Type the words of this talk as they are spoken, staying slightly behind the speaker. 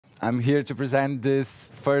I'm here to present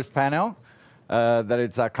this first panel, that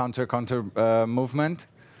it's a counter movement,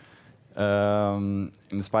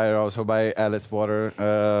 inspired also by Alice Waters'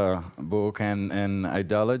 book and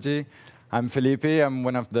ideology. I'm Felipe. I'm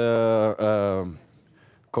one of the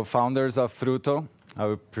co-founders of Fru.to. I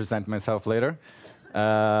will present myself later.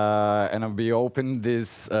 And I'll be open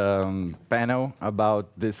this panel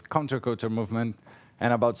about this counterculture movement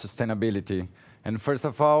and about sustainability. And first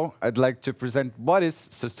of all, I'd like to present what is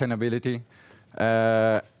sustainability.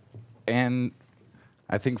 And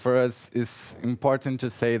I think for us, it's important to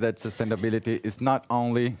say that sustainability is not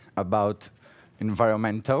only about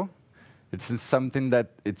environmental. It's something that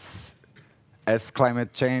it's, as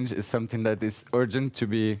climate change is something that is urgent to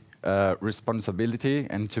be responsibility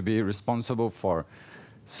and to be responsible for.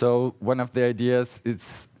 So one of the ideas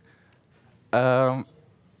is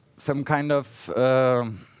some kind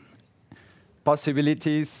of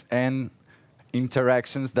possibilities and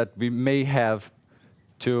interactions that we may have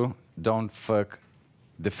to don't fuck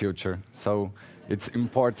the future. So it's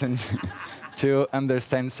important to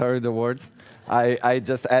understand, sorry, the words. I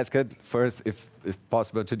just asked it first if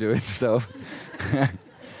possible to do it. So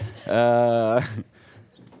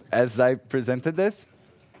as I presented this,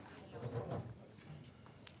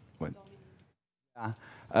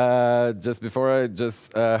 just before I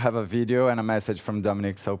just have a video and a message from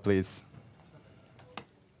Dominic, so please.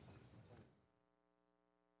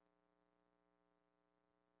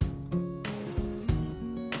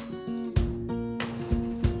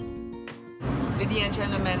 Ladies and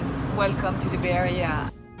gentlemen, welcome to the Bay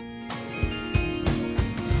Area.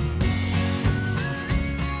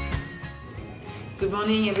 Good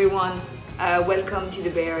morning, everyone. Welcome to the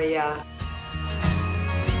Bay Area.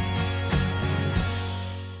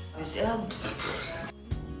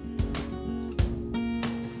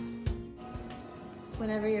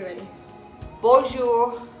 Whenever you're ready.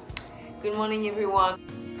 Bonjour. Good morning, everyone.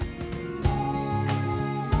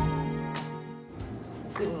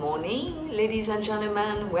 Good morning, ladies and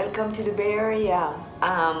gentlemen. Welcome to the Bay Area.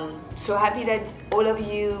 So happy that all of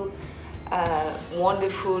you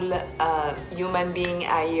wonderful human beings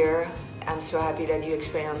are here. I'm so happy that you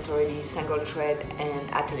experienced already single thread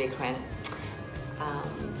and atelier crane.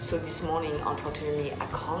 So this morning, unfortunately, I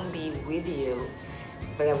can't be with you,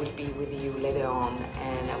 but I will be with you later on,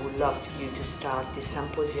 and I would love you to start this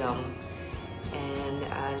symposium. And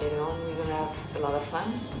later on, we're gonna have a lot of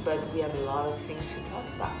fun, but we have a lot of things to talk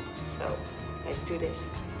about. So let's do this.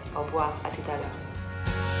 Au revoir, à tout à l'heure.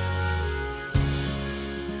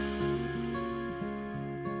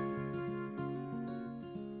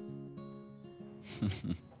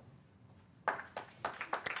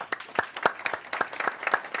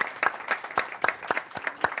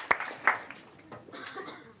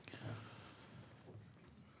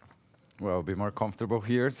 Well, I'll be more comfortable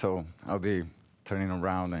here, so I'll be turning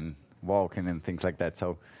around and walking and things like that.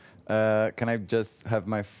 So can I just have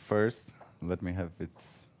my first? Let me have it.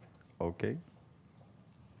 OK.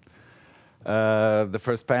 The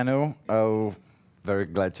first panel, I'm very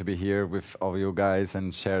glad to be here with all you guys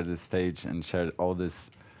and share the stage and share all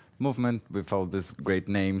this movement with all these great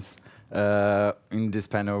names. In this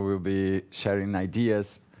panel, we'll be sharing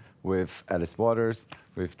ideas with Alice Waters,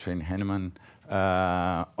 with Trine Henneman,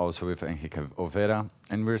 also with Enrique Overa.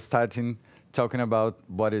 And we're starting talking about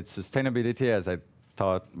what is sustainability, as I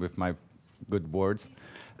thought with my good words.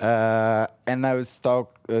 And I will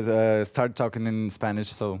start talking in Spanish,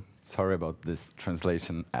 so sorry about this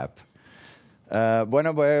translation app.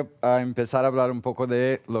 Bueno, voy a empezar a hablar un poco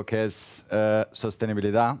de lo que es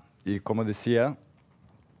sostenibilidad. Y como decía,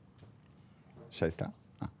 ¿ya está?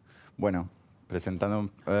 Bueno, presentando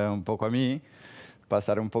un poco a mí,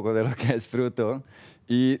 pasar un poco de lo que es Fru.to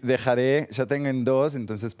y dejaré, ya tengo en dos,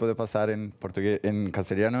 entonces puedo pasar en portugués, en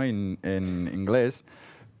castellano y en inglés.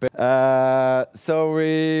 So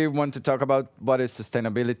we want to talk about what is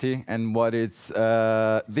sustainability and what is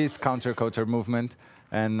this counterculture movement,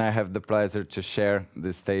 and I have the pleasure to share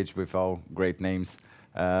this stage with all great names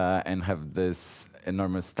and have this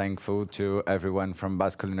enormous thankful to everyone from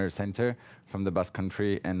Basque Culinary Center, from the Basque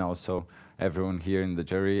Country, and also everyone here in the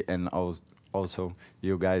jury, and also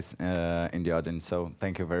you guys in the audience, so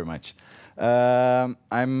thank you very much.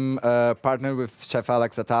 I'm partnered with Chef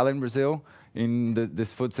Alex Atala in Brazil in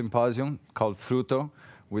this food symposium called Fru.to.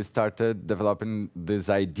 We started developing this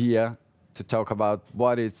idea to talk about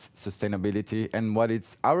what is sustainability and what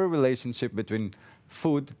is our relationship between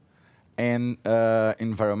food and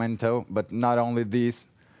environmental, but not only this.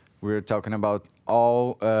 We're talking about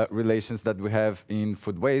all relations that we have in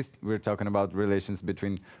food waste. We're talking about relations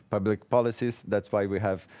between public policies. That's why we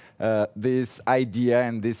have this idea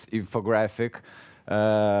and this infographic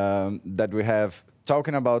that we have,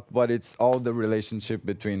 talking about what it's all the relationship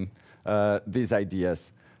between these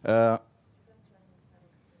ideas.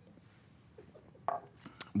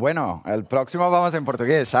 Bueno, el próximo vamos en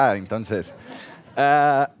portugués, entonces.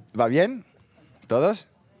 ¿Va bien? ¿Todos?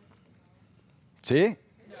 ¿Sí?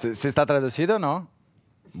 ¿Sí está traducido, no?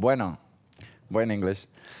 Bueno. Buen English.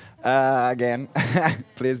 Again,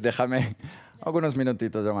 please déjame algunos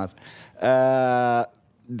minutitos o más.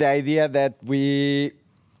 The idea that we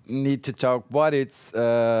need to talk what it's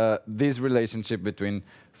this relationship between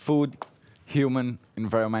food, human,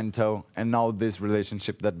 environmental, and now this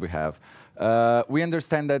relationship that we have. We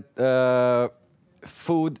understand that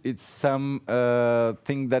food is some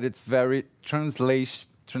thing that it's very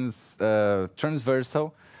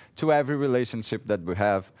transversal to every relationship that we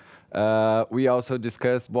have. We also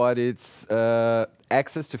discussed what it's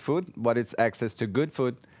access to food, what it's access to good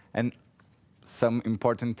food, and some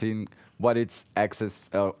important thing, what it's access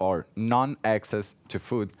or non-access to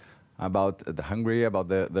food, about the hungry, about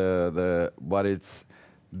the what it's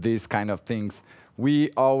these kind of things.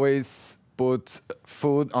 We always put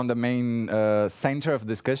food on the main center of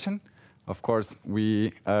discussion. Of course,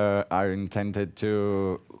 we are intended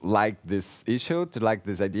to like this issue, to like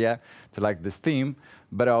this idea, to like this theme,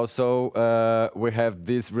 but also we have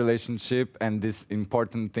this relationship and this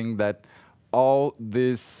important thing that all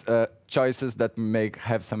these choices that we make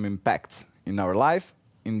have some impacts in our life,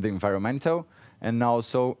 in the environmental, and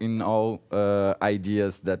also in all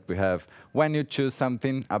ideas that we have. When you choose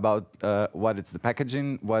something about what is the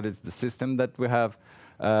packaging, what is the system that we have,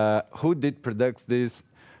 who did produce this,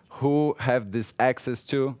 who have this access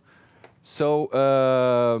to. So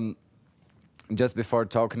just before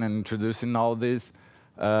talking and introducing all this,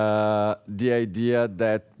 the idea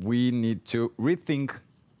that we need to rethink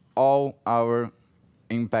all our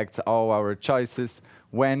impacts, all our choices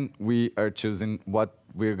when we are choosing what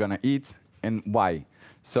we're gonna eat and why.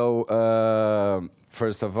 So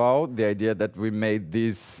first of all, the idea that we made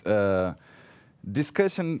this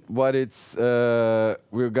discussion, what it's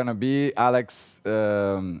we're gonna be. Alex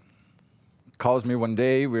calls me one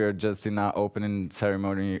day. We were just in our opening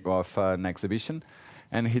ceremony of an exhibition,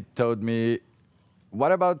 and he told me,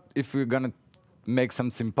 "What about if we're gonna make some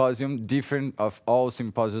symposium different of all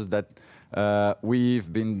symposiums that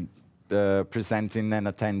we've been presenting and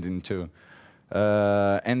attending to?"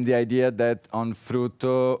 And the idea that on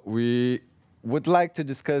Fru.to we would like to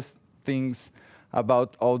discuss things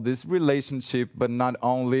about all this relationship, but not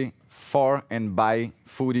only for and by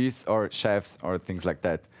foodies or chefs or things like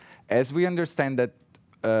that. As we understand that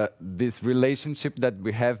this relationship that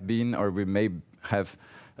we have been or we may have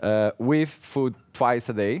with food twice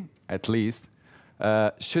a day, at least,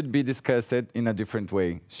 should be discussed in a different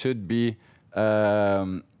way, should be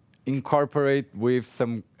incorporate with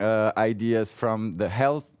some ideas from the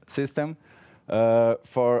health system,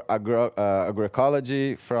 for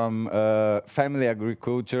agroecology, from family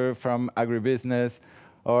agriculture, from agribusiness,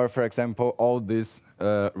 or, for example, all these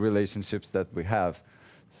relationships that we have.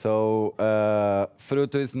 So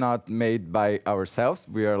Fru.to is not made by ourselves.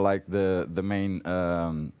 We are like the main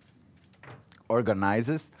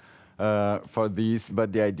organizers for these,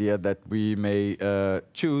 but the idea that we may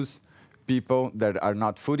choose people that are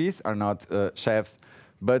not foodies, are not chefs,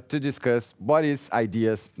 but to discuss what is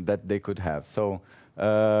ideas that they could have. So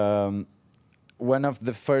one of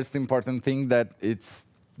the first important thing that it's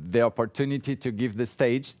the opportunity to give the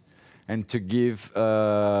stage and to give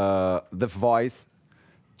the voice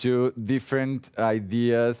to different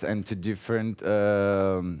ideas and to different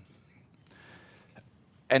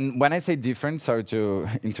and when I say different, sorry to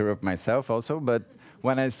interrupt myself also, but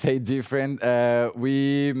when I say different,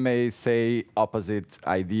 we may say opposite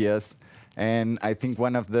ideas. And I think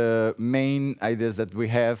one of the main ideas that we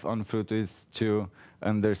have on Fru.to is to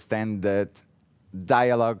understand that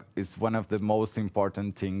dialogue is one of the most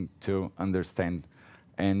important things to understand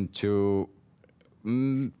and to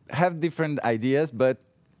have different ideas, but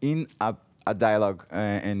in a dialogue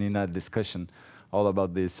and in a discussion all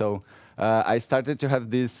about this. So I started to have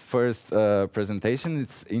this first presentation.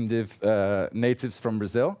 It's in the natives from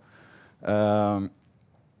Brazil.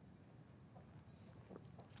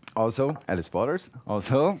 Also, Alice Waters,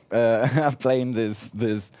 also playing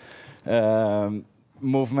this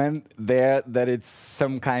movement there, that it's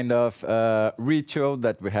some kind of ritual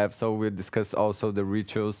that we have. So we'll discuss also the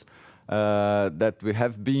rituals that we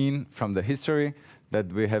have been from the history,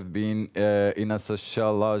 that we have been in a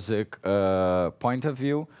sociologic point of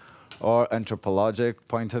view or anthropologic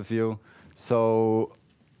point of view. So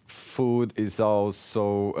food is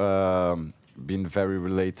also been very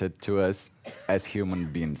related to us as human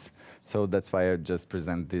beings. So that's why I just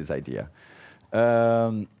present this idea.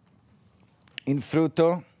 Um, in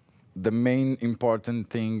Fru.to, the main important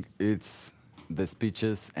thing is the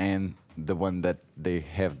speeches and the one that they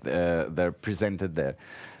have they're presented there.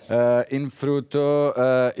 In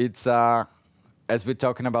Fru.to, it's as we're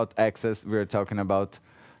talking about access, we're talking about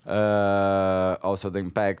also the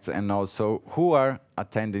impacts and also who are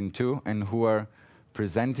attending to and who are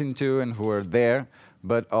presenting to and who are there,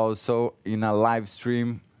 but also in a live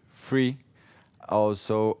stream, free.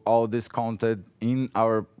 Also, all this content in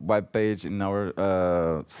our webpage, in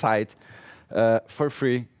our site, for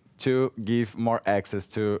free to give more access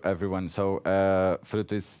to everyone. So,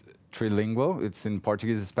 Fru.to is trilingual. It's in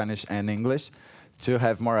Portuguese, Spanish, and English to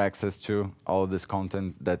have more access to all this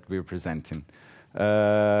content that we're presenting.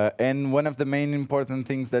 And one of the main important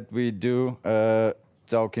things that we do,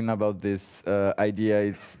 talking about this idea,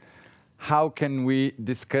 is how can we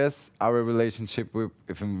discuss our relationship with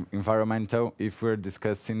environmental if we're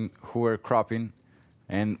discussing who we're cropping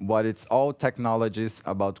and what it's all technologies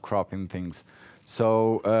about cropping things.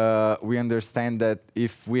 So we understand that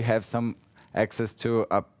if we have some access to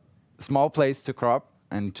a small place to crop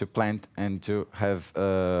and to plant and to have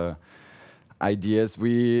ideas,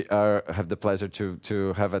 we have the pleasure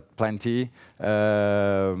to have a plantee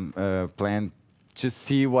plant to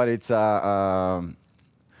see what it's a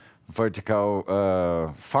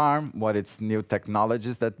vertical farm, what it's new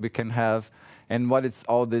technologies that we can have, and what it's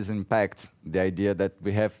all these impacts. The idea that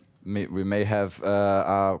we may have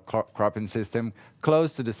a cropping system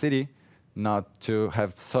close to the city, not to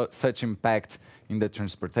have such impact in the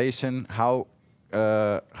transportation. How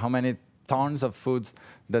many tons of foods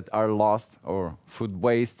that are lost or food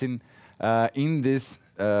wasting in this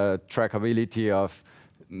trackability of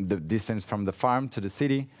the distance from the farm to the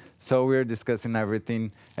city. So we're discussing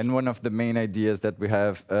everything, and one of the main ideas that we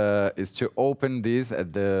have is to open this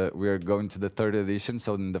we are going to the third edition,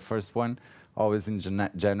 so in the first one, always in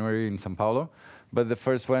January in São Paulo, but the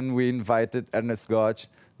first one we invited Ernest Gotch,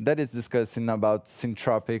 that is discussing about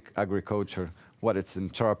syntropic agriculture, what is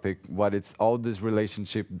syntropic, what it's all this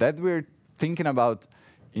relationship that we're thinking about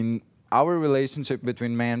in our relationship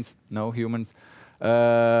between humans,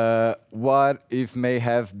 what if may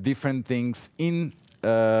have different things in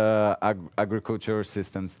agricultural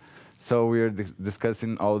systems. So we are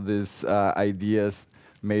discussing all these ideas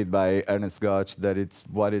made by Ernest Gotch, that it's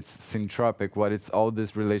syntropic, what it's all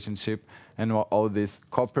this relationship and all this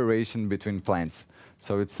cooperation between plants.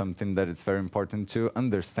 So it's something that it's very important to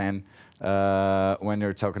understand when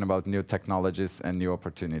you're talking about new technologies and new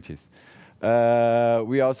opportunities.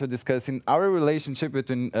 We also discussing our relationship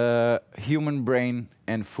between human brain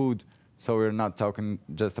and food. So we're not talking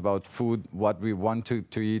just about food, what we want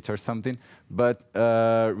to eat or something, but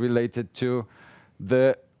related to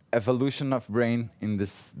the evolution of brain in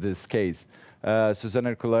this case.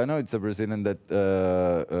 Susana Herculano, it's a Brazilian that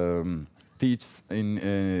teaches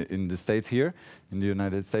in the States here, in the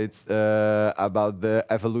United States, about the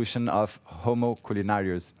evolution of Homo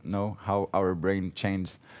culinarius, how our brain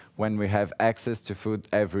changed when we have access to food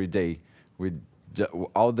every day.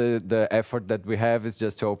 All the effort that we have is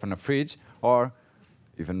just to open a fridge, or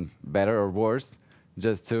even better or worse,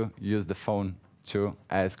 just to use the phone to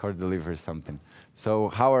ask or deliver something. So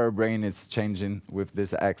how our brain is changing with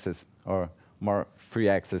this access or more free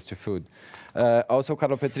access to food. Also,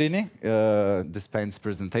 Carlo Petrini dispense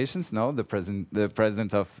presentations. The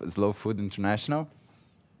president of Slow Food International,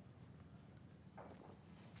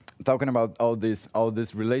 talking about all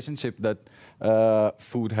this relationship that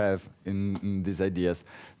food have in these ideas.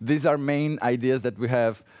 These are main ideas that we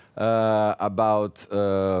have about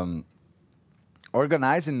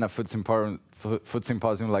organizing a food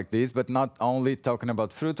symposium like this, but not only talking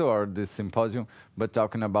about Fru.to or this symposium, but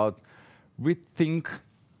talking about rethink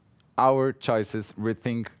our choices,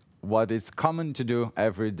 rethink what is common to do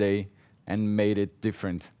every day and made it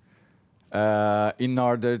different in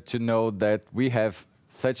order to know that we have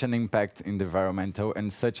such an impact in the environmental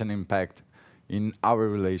and such an impact in our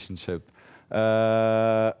relationship.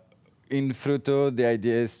 In Fru.to, the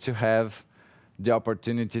idea is to have the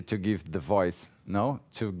opportunity to give the voice,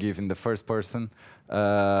 to give in the first person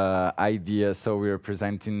ideas. So we are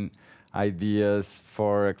presenting ideas,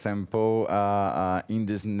 for example,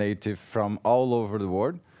 Indian native from all over the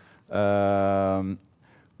world.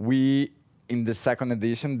 In the second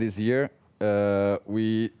edition this year,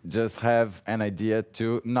 we just have an idea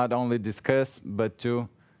to not only discuss, but to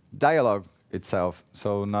dialogue itself.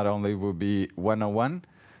 So not only will be one-on-one,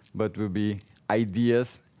 but will be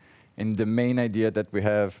ideas. And the main idea that we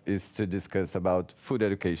have is to discuss about food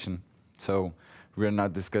education. So we're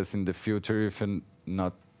not discussing the future, if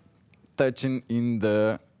not touching in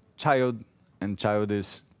the child and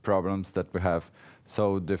childish problems that we have.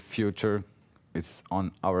 So the future is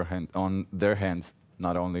on their hands,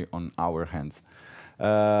 not only on our hands.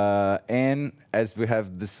 And as we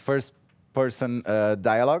have this first person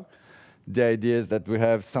dialogue, the idea is that we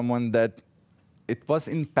have someone that it was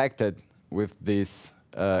impacted with these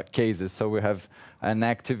cases. So we have an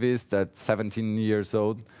activist that's 17 years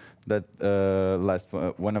old, that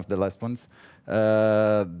one of the last ones,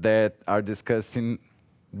 that are discussing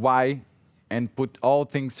why and put all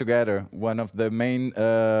things together. One of the main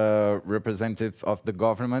representative of the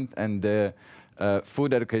government and the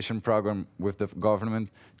food education program with the government,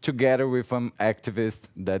 together with some activists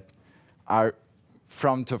that are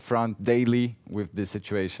front to front daily with this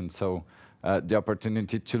situation. So the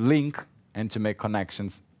opportunity to link and to make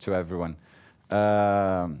connections to everyone.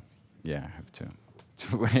 Yeah, I have to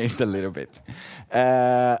wait a little bit.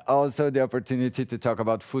 Also the opportunity to talk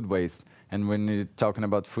about food waste. And when we're talking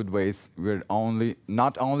about food waste, we're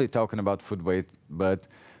not only talking about food waste, but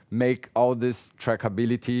make all this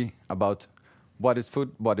trackability about what is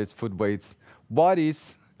food waste, what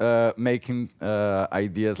is making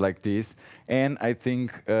ideas like this. And I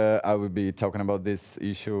think I will be talking about this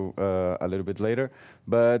issue a little bit later,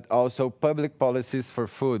 but also public policies for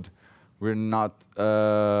food. We're not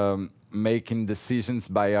making decisions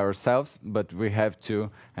by ourselves, but we have to,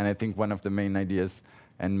 and I think one of the main ideas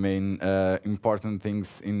and main important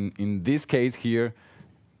things in this case here,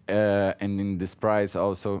 and in this prize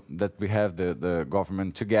also, that we have the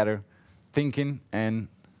government together thinking and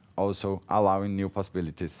also allowing new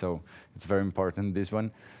possibilities. So it's very important, this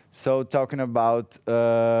one. So talking about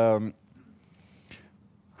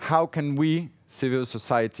how can we, civil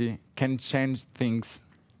society, can change things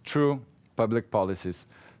through public policies.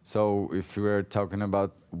 So if we're talking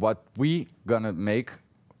about what we gonna make,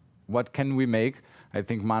 what can we make, I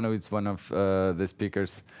think Manu is one of the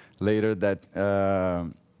speakers later that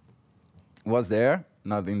was there,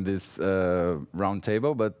 not in this round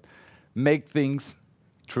table, but make things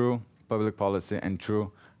through public policy and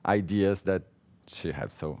through ideas that she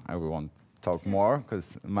has. So I won't talk more,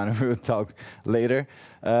 because Manu will talk later.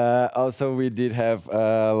 Also, we did have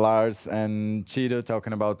Lars and Chido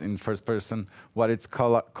talking about in first person what it's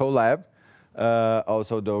collab.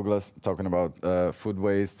 Also Douglas talking about food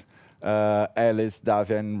waste. Alice,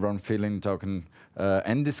 Davia, and Ron Feeling talking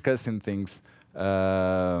and discussing things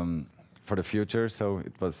for the future. So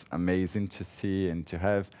it was amazing to see and to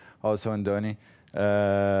have. Also Andoni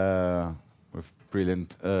with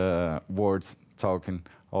brilliant words talking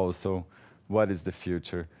also what is the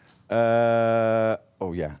future.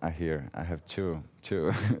 Oh yeah, I have two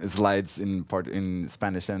slides in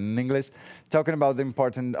Spanish and in English, talking about the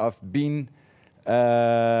importance of being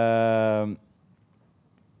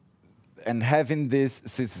and having this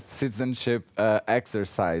citizenship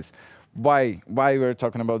exercise. Why we're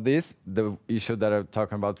talking about this? The issue that I'm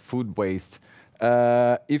talking about, food waste.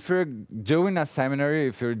 If you're doing a seminary,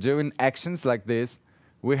 if you're doing actions like this,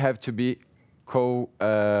 we have to be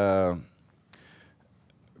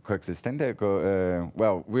coexistente.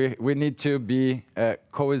 Well, we need to be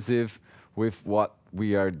cohesive with what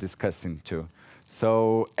we are discussing too.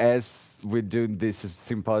 So as we do this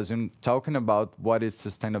symposium, talking about what is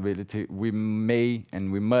sustainability, we may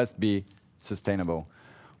and we must be sustainable.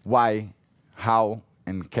 Why, how,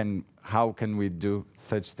 and how can we do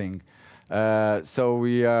such thing? So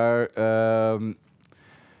we are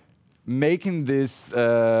making this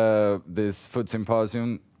this food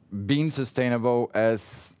symposium being sustainable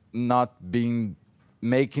as not being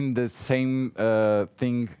making the same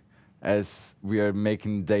thing as we are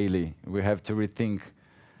making daily. We have to rethink,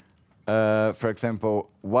 for example,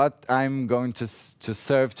 what I'm going to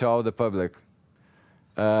serve to all the public.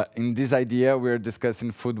 In this idea, we're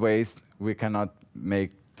discussing food waste. We cannot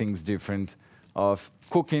make things different of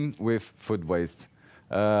cooking with food waste.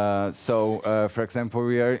 For example,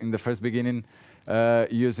 we are in the first beginning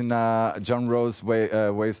using a John Rose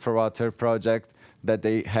Waste for Water project that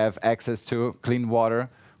they have access to clean water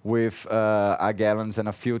with a gallons and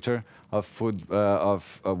a filter of food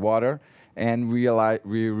of water, and we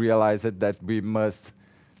realized that we must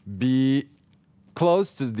be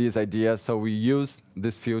close to this idea. So we use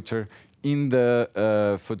this filter in the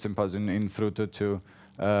food symposium in Fru.to to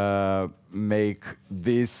make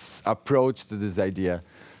this approach to this idea.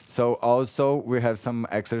 So also we have some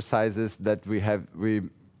exercises that we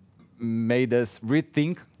made us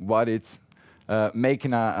rethink what it's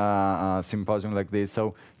making a symposium like this.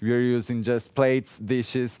 So we're using just plates,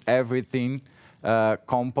 dishes, everything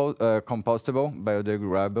compostable,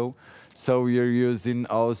 biodegradable. So we're using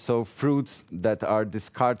also fruits that are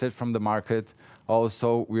discarded from the market.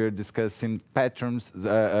 Also, we're discussing patterns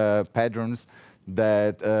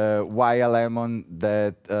that why a lemon,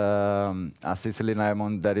 that a Sicilian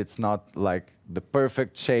lemon, that it's not like the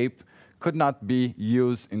perfect shape, could not be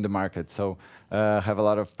used in the market. So have a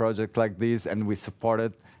lot of projects like this, and we support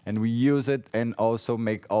it, and we use it, and also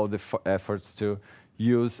make all the efforts to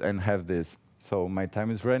use and have this. So my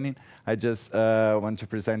time is running. I just want to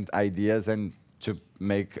present ideas and to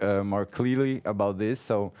make more clearly about this.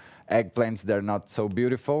 So eggplants, they're not so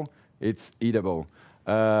beautiful. It's eatable.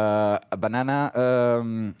 A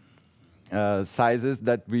banana sizes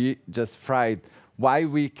that we just fried. Why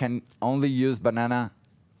we can only use banana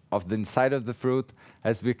of the inside of the fruit,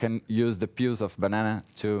 as we can use the peels of banana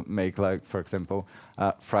to make, like, for example,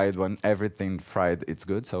 fried one. Everything fried, it's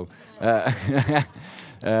good. So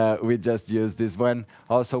we just use this one.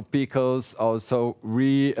 Also pickles, also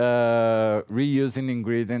reusing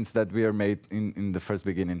ingredients that we are made in the first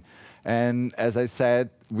beginning. And as I said,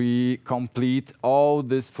 we complete all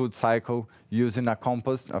this food cycle using a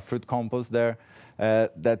compost, a fruit compost there,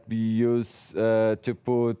 that we use to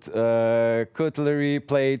put cutlery,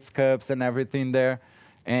 plates, cups, and everything there,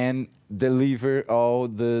 and deliver all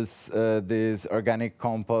this organic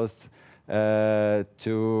compost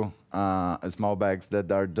to small bags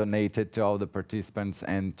that are donated to all the participants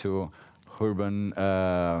and to urban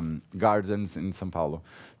gardens in São Paulo.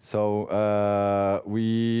 So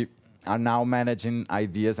we are now managing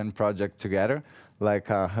ideas and projects together, like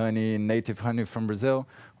honey, native honey from Brazil,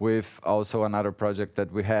 with also another project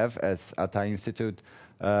that we have as at our institute,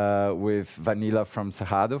 with vanilla from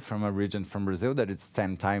Cerrado, from a region from Brazil that it's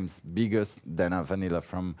 10 times bigger than a vanilla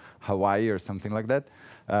from Hawaii or something like that,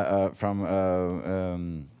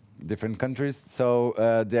 from different countries. So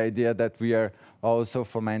the idea that we are also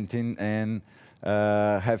fomenting and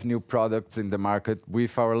have new products in the market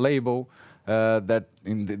with our label, that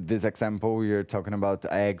in this example we are talking about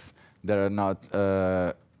eggs that are not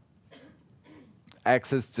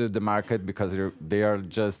access to the market because they are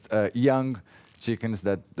just young chickens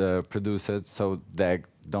that produce it, so they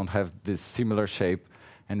don't have this similar shape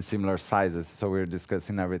and similar sizes. So we're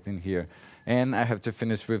discussing everything here. And I have to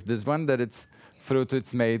finish with this one, that it's Fru.to,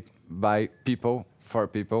 it's made by people, for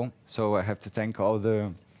people. So I have to thank all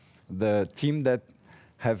the team that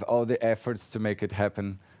have all the efforts to make it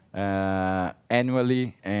happen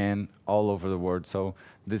annually and all over the world. So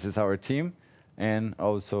this is our team, and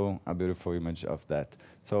also a beautiful image of that.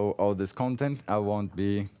 So all this content, I won't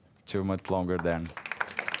be too much longer than